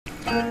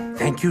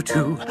Thank you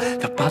to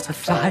the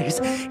butterflies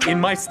in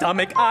my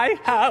stomach. I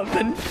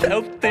haven't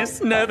felt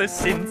this nervous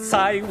since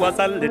I was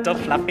a little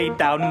fluffy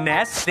down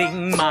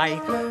nestling. My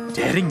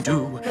daring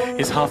do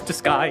is half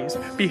disguise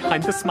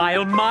behind the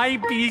smile. My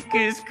beak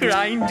is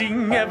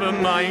grinding, ever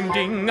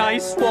minding. I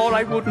swore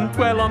I wouldn't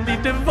dwell on the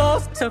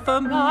divorce, so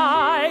for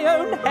my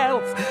own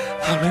health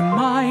I'll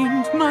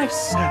remind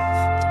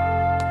myself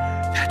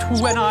that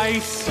when I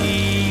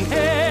see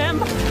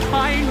him,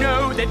 I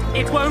know that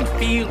it won't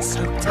feel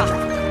so tough.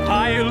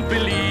 I'll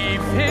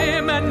believe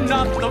him and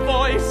not the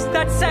voice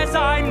that says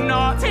I'm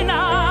not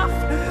enough.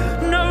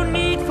 No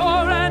need for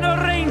an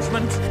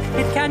arrangement,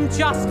 it can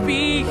just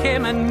be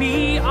him and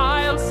me.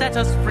 I'll set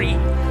us free.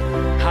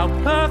 How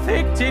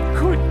perfect it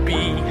could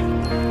be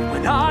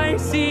when I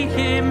see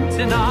him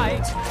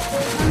tonight.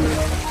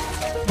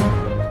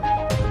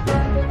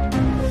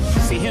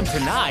 See him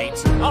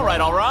tonight? All right.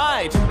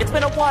 It's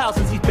been a while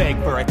since he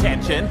begged for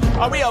attention.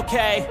 Are we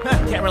okay?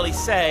 Can't really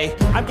say.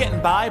 I'm getting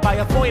by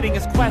avoiding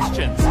his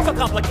questions. So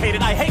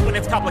complicated, I hate when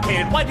it's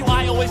complicated. Why do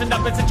I always end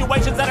up in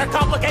situations that are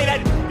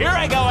complicated? Here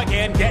I go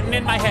again, getting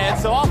in my head,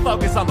 so I'll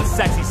focus on the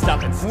sexy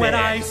stuff instead. When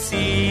I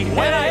see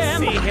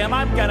him,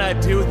 I'm gonna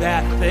do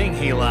that thing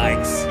he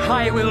likes.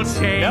 I will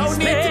change No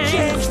need to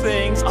change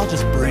things. I'll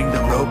just bring the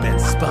rope and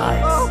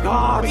spice. Oh,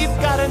 God. We've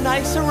got a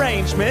nice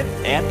arrangement,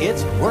 and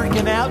it's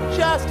working out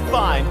just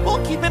fine.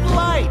 We'll keep it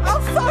light.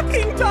 I'll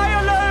fucking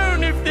die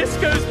alone if this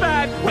goes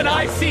bad when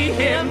I see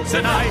him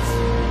tonight.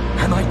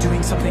 Am I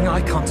doing something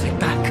I can't take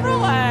back?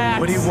 Relax.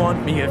 Would he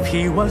want me if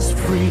he was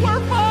free? We're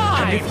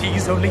fine. And if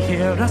he's only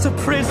here as a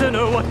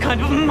prisoner, what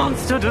kind of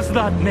monster does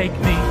that make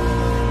me?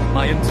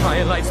 My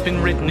entire life's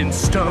been written in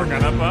stone.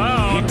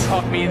 He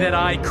taught me that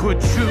I could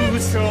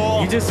choose.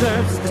 He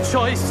deserves the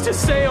choice to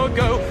stay or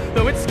go,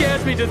 though it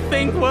scares me to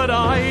think what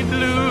I'd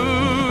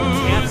lose.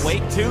 Can't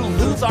wait to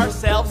lose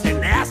ourselves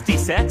in nasty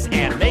sex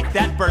and make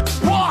that bird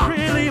squawk.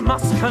 Really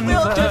must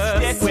converse. We'll just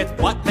stick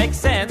with what makes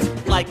sense,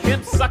 like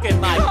him sucking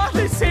my... God,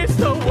 this is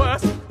the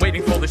worst.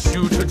 Waiting for the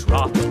shoe to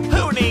drop.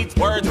 Who needs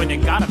words when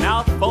you got a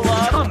mouth full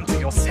of... Come to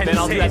your senses. Then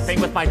I'll do that thing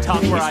with my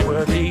tongue where He's I...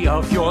 worthy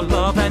of your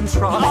love and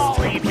trust. I'll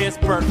leave his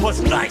bird puss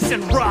nice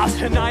and rough.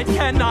 Tonight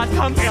cannot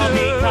come soon. He'll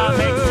be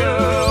coming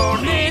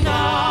soon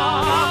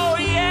enough. Oh,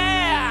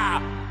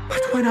 yeah!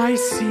 But when I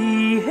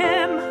see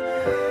him,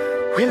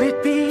 will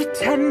it be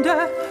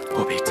tender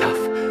or be tough?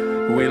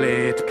 Will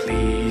it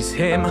please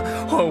him,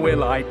 or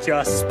will I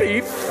just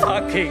be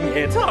fucking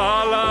it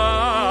all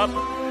up?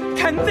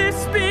 Can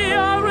this be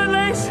a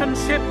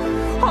relationship,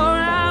 or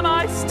am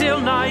I still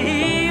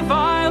naive?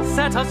 I'll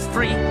set us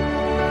free,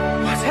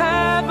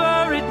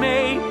 whatever it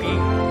may be.